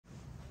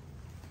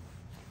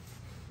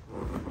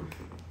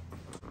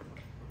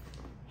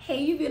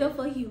Hey you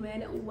beautiful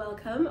human,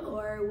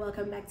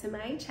 welcome back to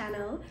my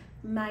channel.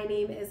 My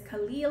name is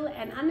Khalil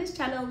and on this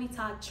channel we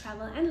talk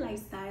travel and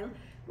lifestyle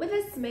with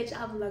a smidge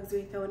of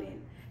luxury thrown in.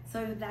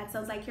 So if that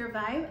sounds like your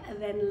vibe,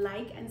 then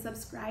like and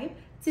subscribe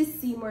to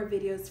see more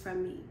videos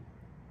from me.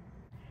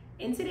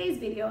 In today's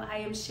video, I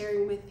am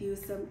sharing with you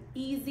some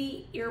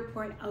easy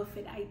airport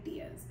outfit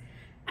ideas.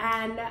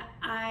 And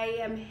I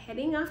am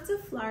heading off to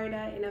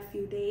Florida in a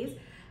few days.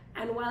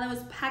 And while I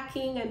was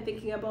packing and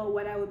thinking about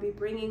what I would be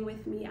bringing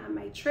with me on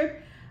my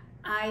trip,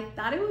 I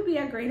thought it would be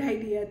a great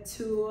idea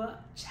to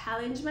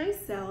challenge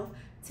myself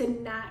to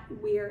not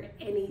wear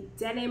any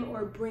denim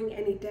or bring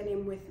any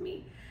denim with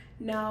me.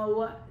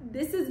 Now,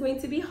 this is going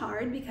to be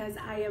hard because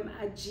I am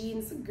a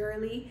jeans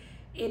girly.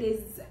 It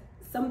is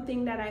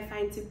something that I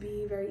find to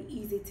be very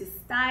easy to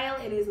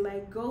style. It is my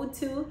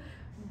go-to,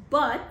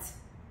 but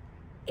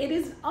it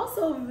is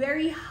also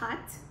very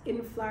hot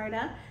in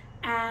Florida.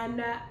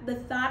 And the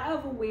thought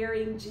of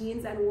wearing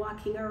jeans and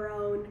walking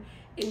around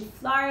in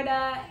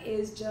Florida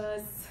is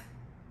just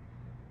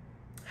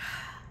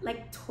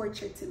like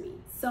torture to me.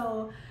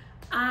 So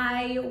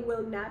I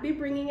will not be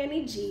bringing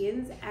any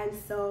jeans. And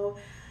so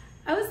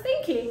I was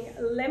thinking,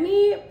 let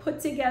me put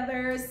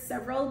together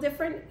several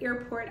different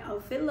airport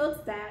outfit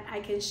looks that I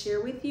can share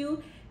with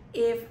you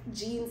if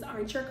jeans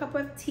aren't your cup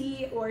of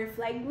tea, or if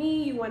like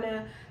me, you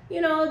wanna,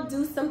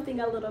 do something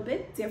a little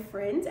bit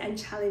different and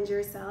challenge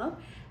yourself.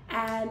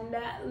 And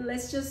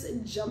let's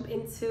just jump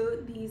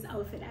into these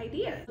outfit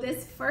ideas.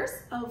 This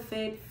first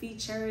outfit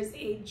features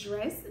a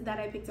dress that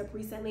I picked up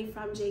recently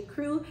from J.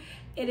 Crew.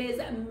 It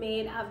is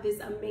made of this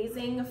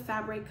amazing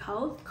fabric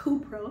called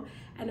Cupro.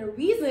 And the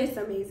reason it's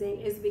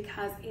amazing is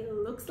because it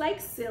looks like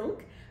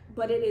silk,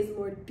 but it is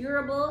more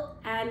durable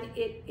and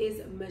it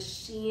is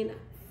machine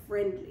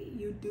friendly.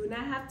 You do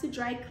not have to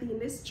dry clean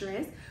this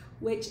dress,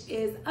 which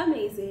is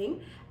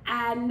amazing.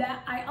 And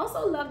I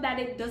also love that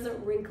it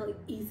doesn't wrinkle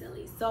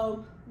easily.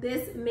 So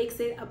this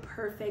makes it a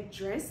perfect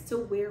dress to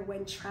wear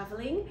when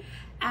traveling.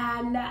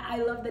 And I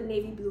love the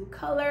navy blue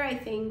color. I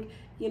think,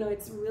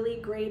 it's really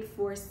great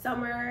for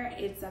summer.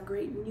 It's a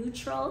great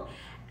neutral.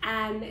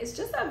 And it's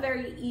just a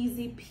very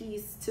easy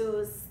piece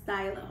to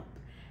style up.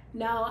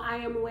 Now I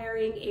am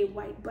wearing a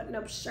white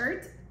button-up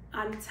shirt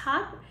on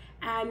top.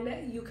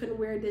 And you can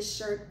wear this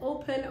shirt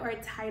open or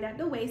tied at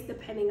the waist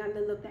depending on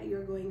the look that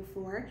you're going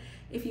for.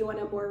 If you want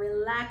a more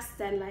relaxed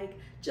and like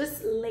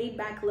just laid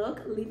back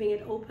look, leaving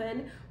it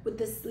open with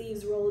the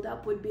sleeves rolled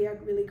up would be a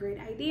really great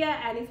idea.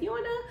 And if you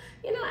want to,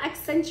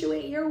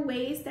 accentuate your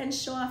waist and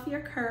show off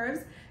your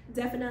curves,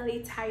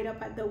 definitely tie it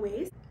up at the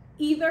waist.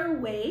 Either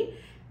way,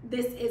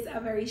 this is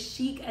a very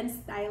chic and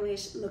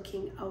stylish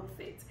looking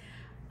outfit.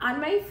 On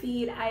my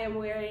feet, I am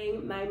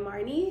wearing my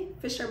Marni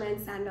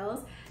fisherman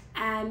sandals.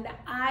 And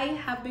I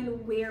have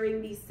been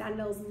wearing these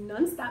sandals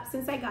non-stop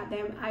since I got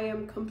them. I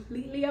am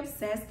completely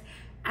obsessed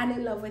and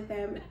in love with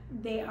them.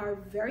 They are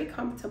very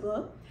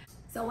comfortable.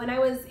 So when I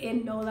was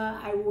in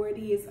NOLA, I wore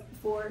these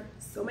for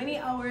so many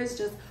hours,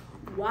 just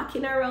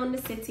walking around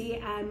the city,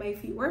 and my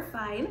feet were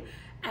fine.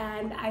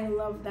 And I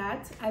love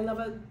that. I love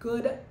a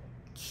good,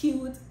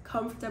 cute,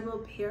 comfortable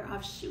pair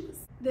of shoes.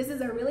 This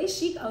is a really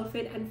chic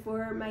outfit, and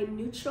for my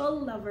neutral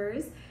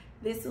lovers,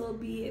 this will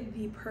be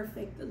the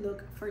perfect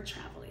look for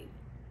traveling.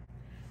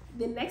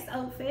 The next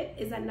outfit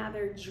is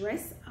another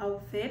dress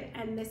outfit,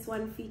 and this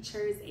one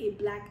features a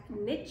black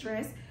knit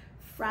dress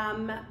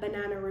from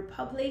Banana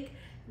Republic.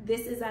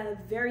 This is a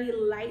very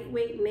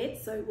lightweight knit,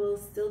 so it will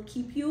still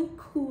keep you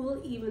cool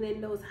even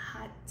in those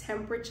hot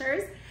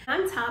temperatures.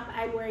 On top,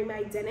 I'm wearing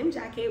my denim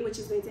jacket, which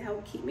is going to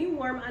help keep me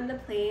warm on the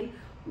plane.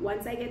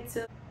 Once I get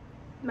to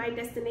my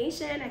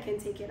destination, I can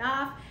take it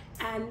off,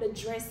 and the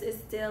dress is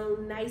still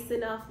nice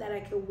enough that I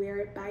can wear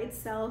it by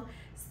itself,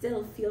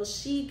 still feel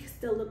chic,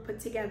 still look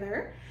put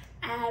together.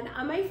 And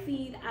on my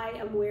feet, I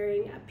am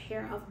wearing a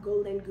pair of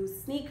Golden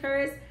Goose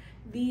sneakers.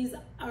 These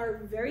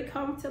are very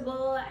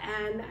comfortable,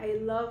 and I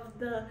love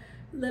the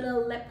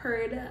little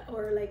leopard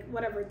or like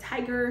whatever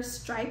tiger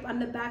stripe on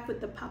the back with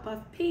the pop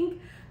of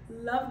pink.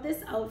 Love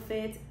this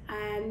outfit,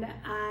 and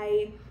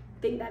I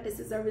think that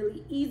this is a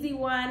really easy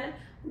one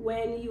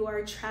when you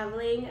are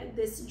traveling.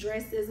 This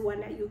dress is one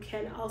that you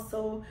can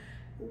also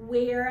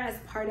wear as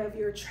part of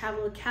your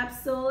travel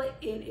capsule.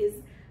 It is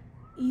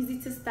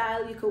easy to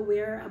style. You could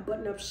wear a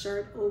button-up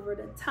shirt over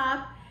the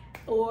top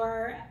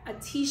or a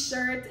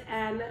t-shirt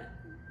and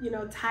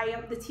tie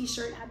up the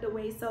t-shirt at the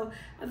waist. So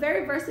a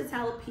very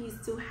versatile piece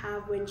to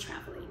have when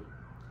traveling.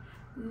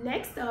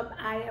 Next up,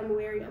 I am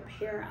wearing a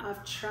pair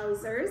of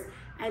trousers,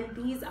 and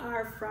these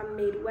are from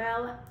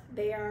Madewell.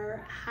 They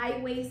are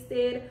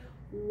high-waisted,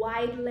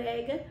 wide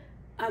leg,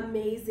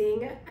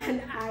 amazing,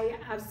 and I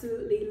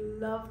absolutely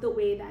love the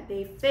way that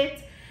they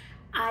fit.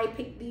 I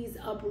picked these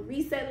up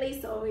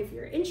recently, so if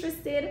you're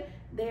interested,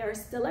 they are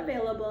still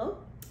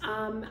available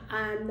on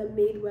the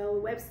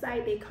Madewell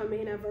website. They come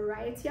in a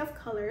variety of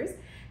colors.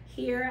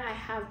 Here I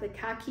have the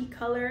khaki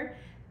color,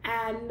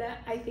 and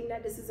I think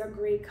that this is a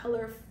great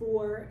color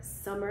for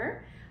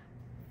summer.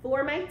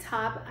 For my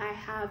top, I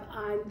have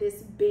on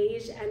this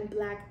beige and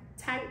black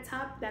tank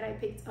top that I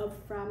picked up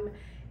from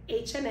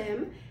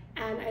H&M,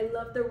 and I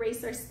love the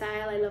racer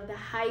style. I love the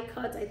high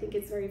cut. I think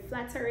it's very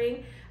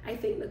flattering. I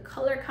think the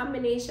color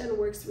combination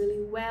works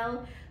really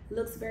well,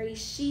 looks very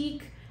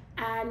chic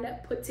and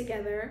put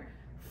together.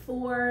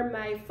 For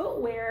my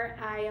footwear,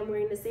 I am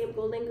wearing the same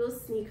Golden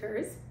Goose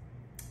sneakers.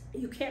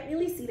 You can't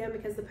really see them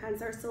because the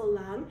pants are so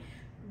long,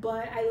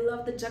 but I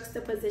love the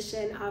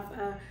juxtaposition of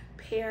a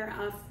pair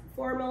of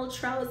formal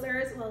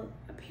trousers, well,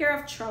 a pair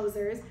of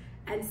trousers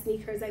and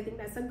sneakers. I think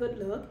that's a good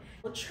look.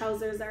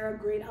 Trousers are a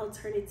great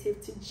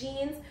alternative to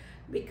jeans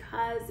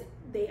because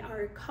they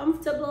are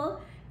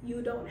comfortable.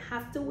 You don't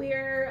have to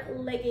wear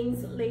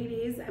leggings,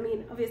 ladies. I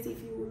mean, obviously,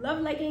 if you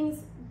love leggings,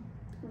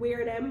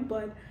 wear them,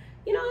 but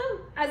you know,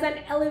 as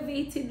an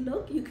elevated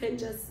look, you can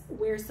just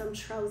wear some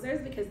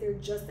trousers because they're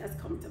just as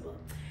comfortable.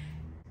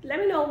 Let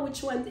me know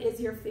which one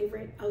is your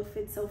favorite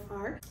outfit so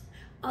far.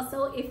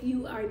 Also, if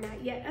you are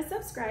not yet a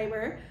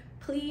subscriber,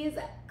 please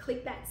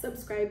click that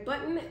subscribe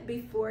button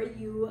before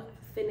you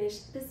finish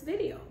this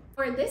video.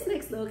 For this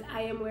next look,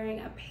 I am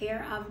wearing a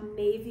pair of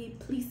navy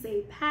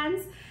plissé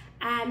pants,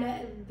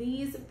 and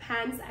these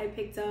pants I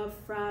picked up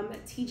from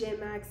TJ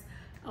Maxx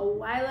a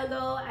while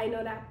ago. I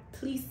know that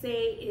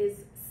plissé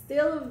is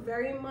still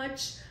very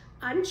much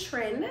on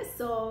trend,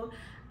 so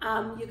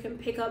you can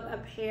pick up a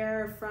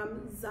pair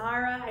from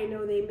Zara. I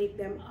know they make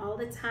them all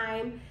the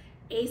time.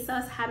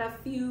 ASOS had a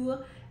few,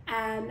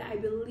 and I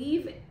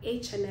believe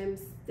H&M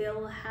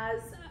still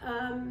has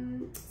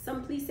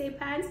some plissé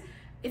pants.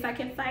 If I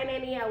can find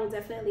any, I will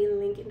definitely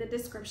link in the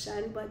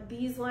description, but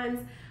these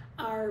ones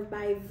are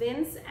by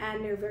Vince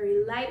and they're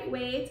very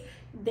lightweight.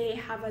 They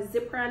have a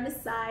zipper on the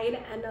side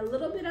and a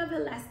little bit of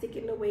elastic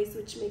in the waist,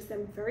 which makes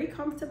them very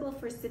comfortable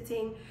for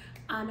sitting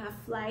on a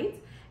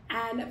flight.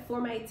 And for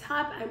my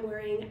top, I'm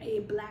wearing a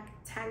black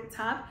tank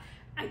top.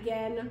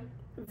 Again,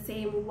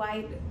 same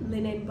white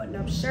linen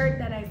button-up shirt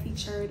that I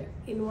featured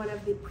in one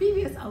of the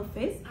previous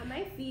outfits. On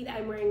my feet,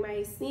 I'm wearing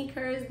my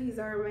sneakers. These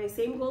are my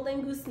same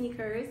Golden Goose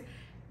sneakers.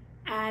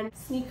 And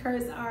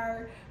sneakers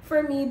are,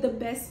 for me, the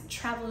best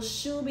travel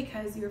shoe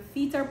because your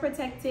feet are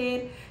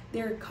protected,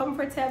 they're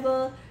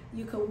comfortable,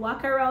 you can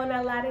walk around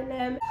a lot in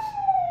them.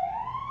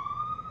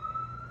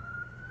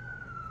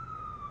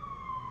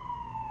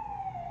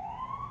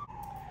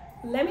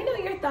 Let me know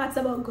your thoughts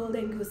about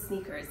Golden Goose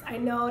sneakers. I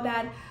know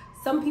that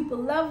some people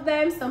love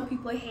them, some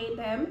people hate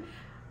them.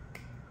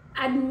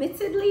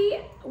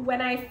 Admittedly,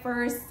 when I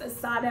first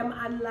saw them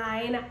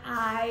online,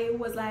 I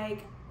was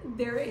like,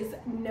 there is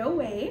no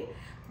way.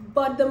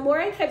 But the more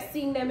I kept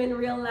seeing them in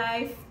real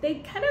life, they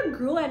kind of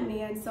grew on me,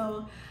 and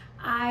so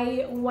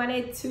I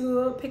wanted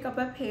to pick up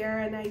a pair,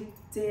 and I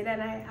did, and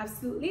I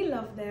absolutely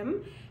love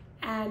them.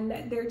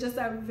 And they're just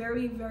a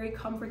very, very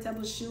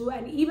comfortable shoe,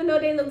 and even though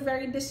they look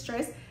very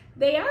distressed,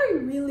 they are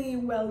really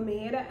well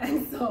made.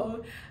 And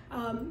so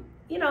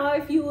you know,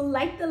 if you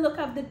like the look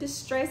of the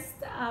distressed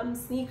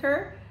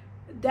sneaker,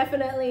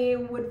 definitely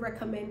would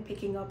recommend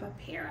picking up a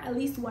pair, at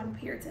least one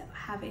pair to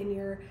have in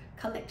your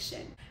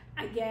collection.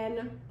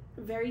 Again,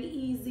 very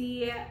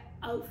easy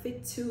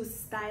outfit to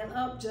style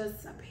up,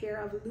 just a pair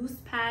of loose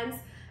pants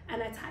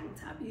and a tank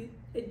top.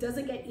 It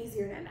doesn't get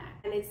easier than that,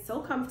 and it's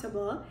so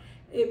comfortable.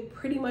 It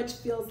pretty much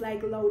feels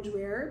like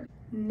loungewear.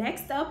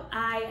 Next up,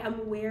 I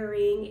am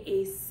wearing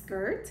a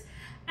skirt,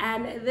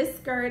 and this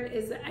skirt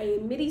is a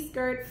midi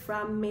skirt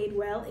from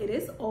Madewell. It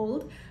is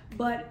old,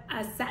 but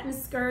a satin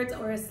skirt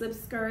or a slip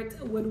skirt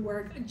would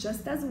work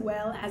just as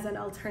well as an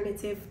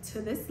alternative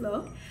to this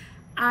look.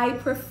 I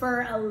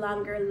prefer a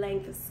longer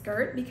length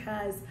skirt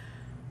because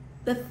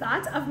the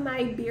thought of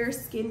my bare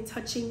skin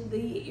touching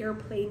the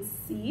airplane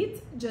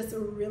seat just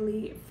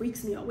really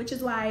freaks me out, which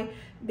is why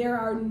there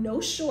are no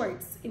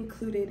shorts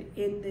included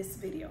in this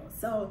video.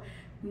 So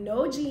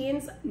no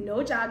jeans, no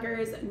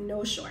joggers,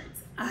 no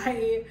shorts.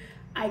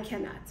 I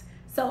cannot.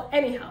 So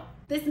anyhow,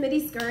 this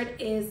midi skirt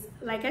is,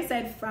 like I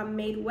said, from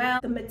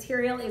Madewell. The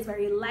material is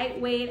very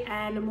lightweight,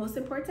 and most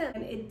important,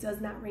 it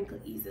does not wrinkle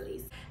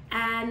easily.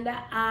 And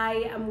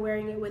I am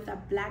wearing it with a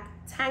black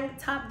tank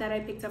top that I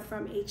picked up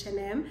from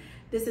H&M.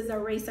 This is a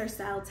racer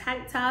style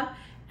tank top,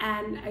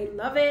 and I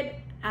love it.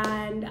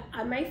 And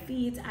on my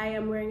feet, I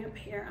am wearing a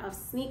pair of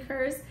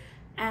sneakers,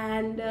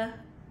 and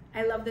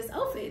I love this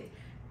outfit.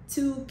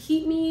 To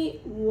keep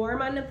me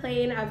warm on the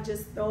plane, I've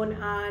just thrown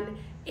on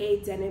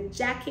a denim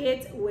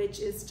jacket, which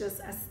is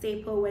just a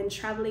staple when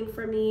traveling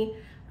for me.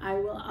 I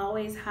will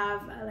always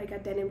have like a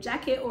denim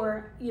jacket,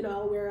 or you know,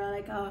 I'll wear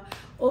like a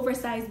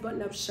oversized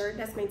button-up shirt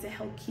that's going to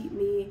help keep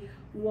me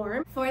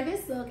warm. For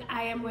this look,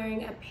 I am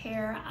wearing a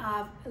pair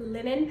of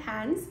linen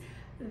pants.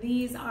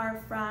 These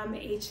are from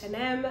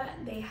H&M.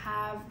 They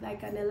have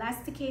like an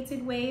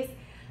elasticated waist.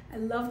 I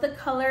love the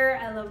color.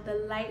 I love the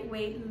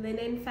lightweight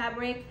linen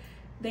fabric.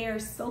 They are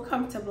so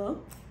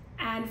comfortable.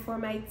 And for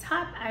my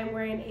top, I'm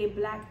wearing a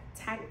black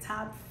tank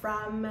top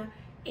from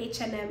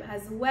H&M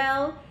as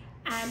well.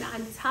 And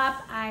on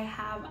top, I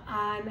have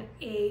on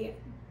a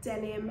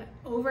denim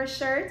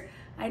overshirt.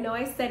 I know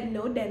I said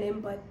no denim,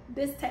 but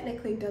this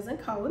technically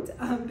doesn't count.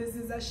 This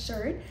is a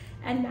shirt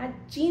and not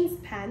jeans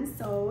pants,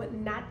 so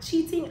not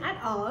cheating at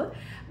all.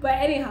 But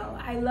anyhow,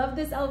 I love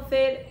this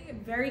outfit.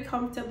 Very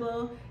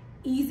comfortable,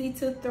 easy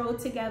to throw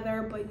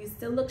together, but you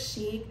still look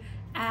chic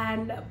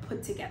and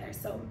put together.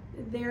 So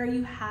there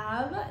you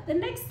have the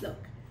next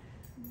look.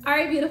 All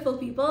right, beautiful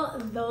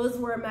people, those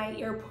were my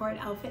airport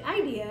outfit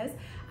ideas.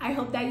 I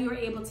hope that you were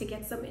able to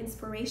get some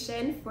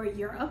inspiration for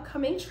your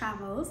upcoming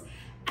travels.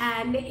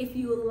 And if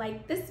you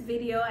like this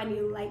video and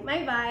you like my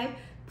vibe,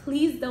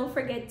 please don't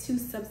forget to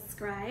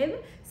subscribe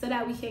so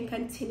that we can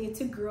continue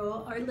to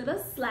grow our little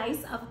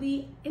slice of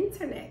the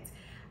internet.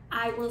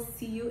 I will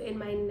see you in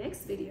my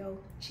next video.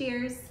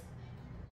 Cheers.